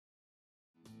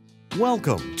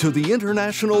Welcome to the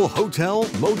International Hotel,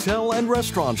 Motel, and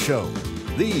Restaurant Show,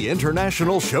 the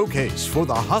international showcase for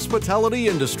the hospitality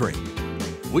industry.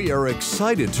 We are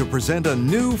excited to present a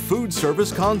new food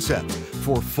service concept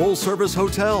for full-service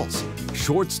hotels,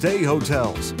 short-stay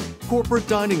hotels, corporate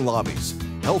dining lobbies,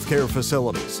 healthcare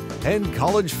facilities, and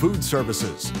college food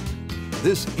services.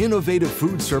 This innovative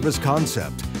food service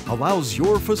concept allows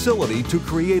your facility to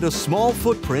create a small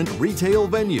footprint retail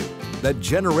venue that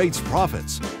generates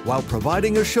profits while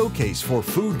providing a showcase for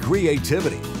food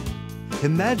creativity.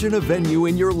 Imagine a venue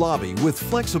in your lobby with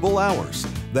flexible hours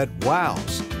that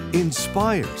wows,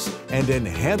 inspires, and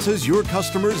enhances your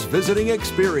customers' visiting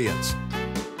experience.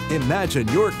 Imagine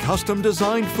your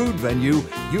custom-designed food venue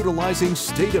utilizing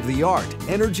state-of-the-art,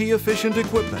 energy-efficient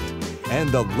equipment and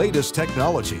the latest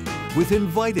technology with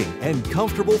inviting and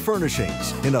comfortable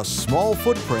furnishings in a small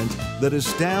footprint that is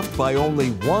staffed by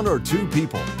only 1 or 2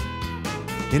 people.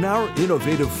 In our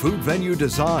innovative food venue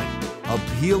design,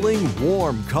 appealing,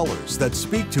 warm colors that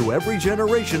speak to every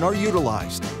generation are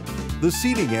utilized. The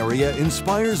seating area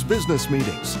inspires business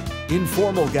meetings,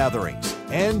 informal gatherings,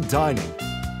 and dining.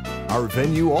 Our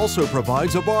venue also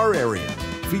provides a bar area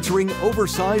featuring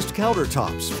oversized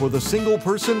countertops for the single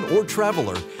person or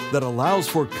traveler that allows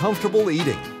for comfortable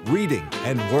eating, reading,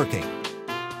 and working.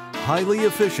 Highly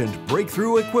efficient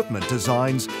breakthrough equipment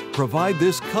designs provide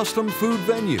this custom food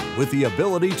venue with the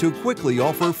ability to quickly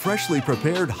offer freshly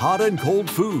prepared hot and cold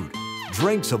food,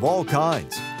 drinks of all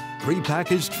kinds,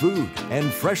 prepackaged food,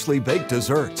 and freshly baked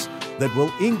desserts that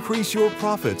will increase your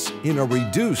profits in a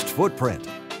reduced footprint.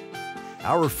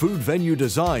 Our food venue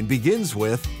design begins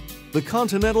with the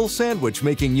Continental Sandwich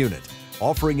Making Unit,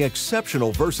 offering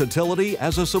exceptional versatility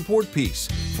as a support piece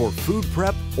for food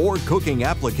prep or cooking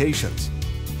applications.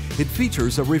 It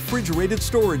features a refrigerated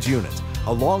storage unit,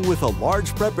 along with a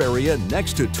large prep area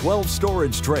next to 12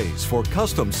 storage trays for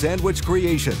custom sandwich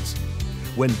creations.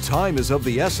 When time is of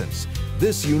the essence,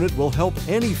 this unit will help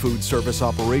any food service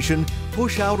operation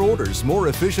push out orders more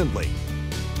efficiently.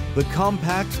 The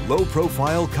compact,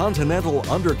 low-profile Continental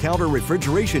Under-Counter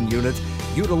Refrigeration Unit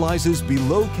utilizes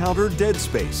below-counter dead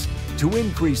space to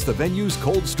increase the venue's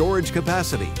cold storage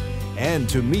capacity and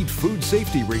to meet food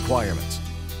safety requirements.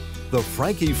 The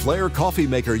Frankie Flair Coffee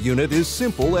Maker Unit is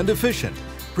simple and efficient,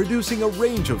 producing a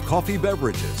range of coffee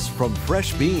beverages from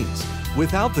fresh beans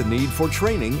without the need for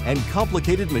training and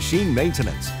complicated machine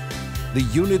maintenance. The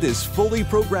unit is fully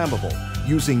programmable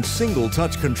using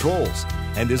single-touch controls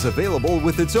and is available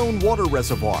with its own water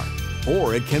reservoir,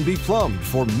 or it can be plumbed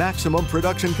for maximum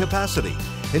production capacity,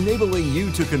 enabling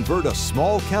you to convert a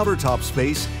small countertop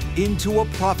space into a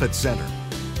profit center.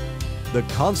 The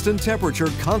constant temperature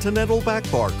Continental Back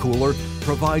Bar Cooler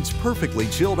provides perfectly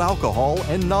chilled alcohol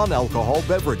and non-alcohol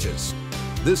beverages.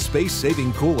 This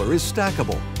space-saving cooler is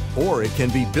stackable, or it can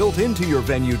be built into your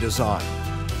venue design.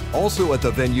 Also at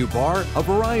the venue bar, a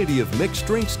variety of mixed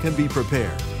drinks can be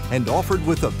prepared and offered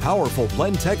with a powerful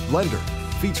BlendTech blender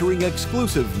featuring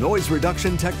exclusive noise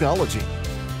reduction technology.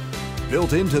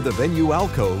 Built into the venue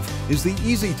alcove is the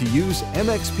easy-to-use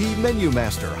MXP Menu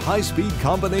Master high-speed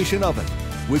combination oven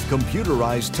with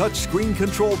computerized touchscreen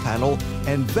control panel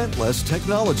and ventless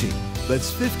technology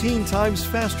that's 15 times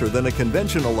faster than a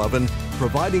conventional oven,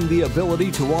 providing the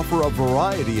ability to offer a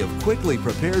variety of quickly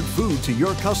prepared food to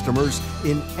your customers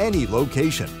in any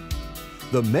location.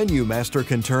 The Menu Master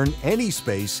can turn any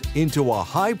space into a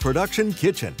high-production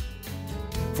kitchen.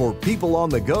 For people on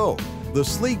the go, the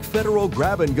sleek Federal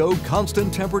Grab-and-Go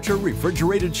Constant Temperature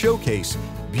Refrigerated Showcase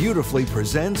beautifully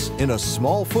presents in a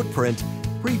small footprint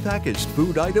prepackaged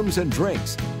food items and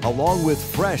drinks, along with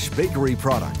fresh bakery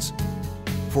products.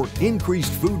 For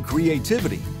increased food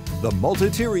creativity, the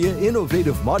Multiteria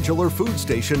Innovative Modular Food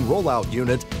Station Rollout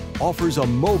Unit offers a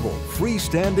mobile,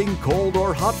 freestanding cold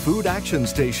or hot food action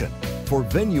station for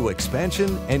venue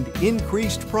expansion and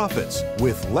increased profits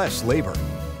with less labor.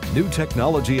 New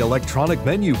technology electronic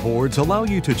menu boards allow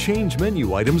you to change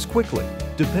menu items quickly,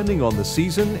 depending on the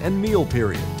season and meal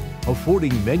period,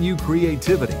 affording menu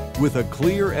creativity with a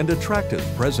clear and attractive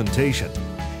presentation.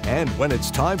 And when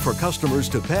it's time for customers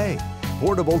to pay,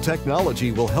 portable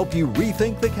technology will help you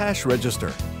rethink the cash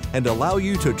register and allow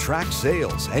you to track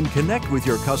sales and connect with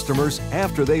your customers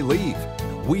after they leave.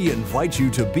 We invite you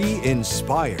to be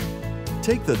inspired.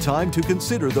 Take the time to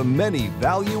consider the many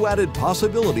value-added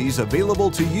possibilities available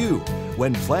to you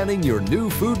when planning your new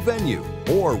food venue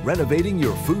or renovating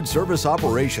your food service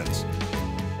operations.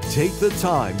 Take the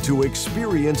time to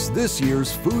experience this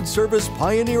year's food service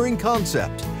pioneering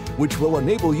concept, which will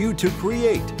enable you to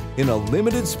create, in a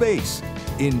limited space,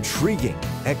 intriguing,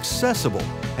 accessible,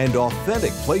 and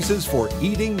authentic places for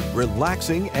eating,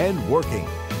 relaxing, and working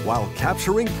while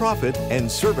capturing profit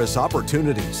and service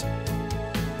opportunities.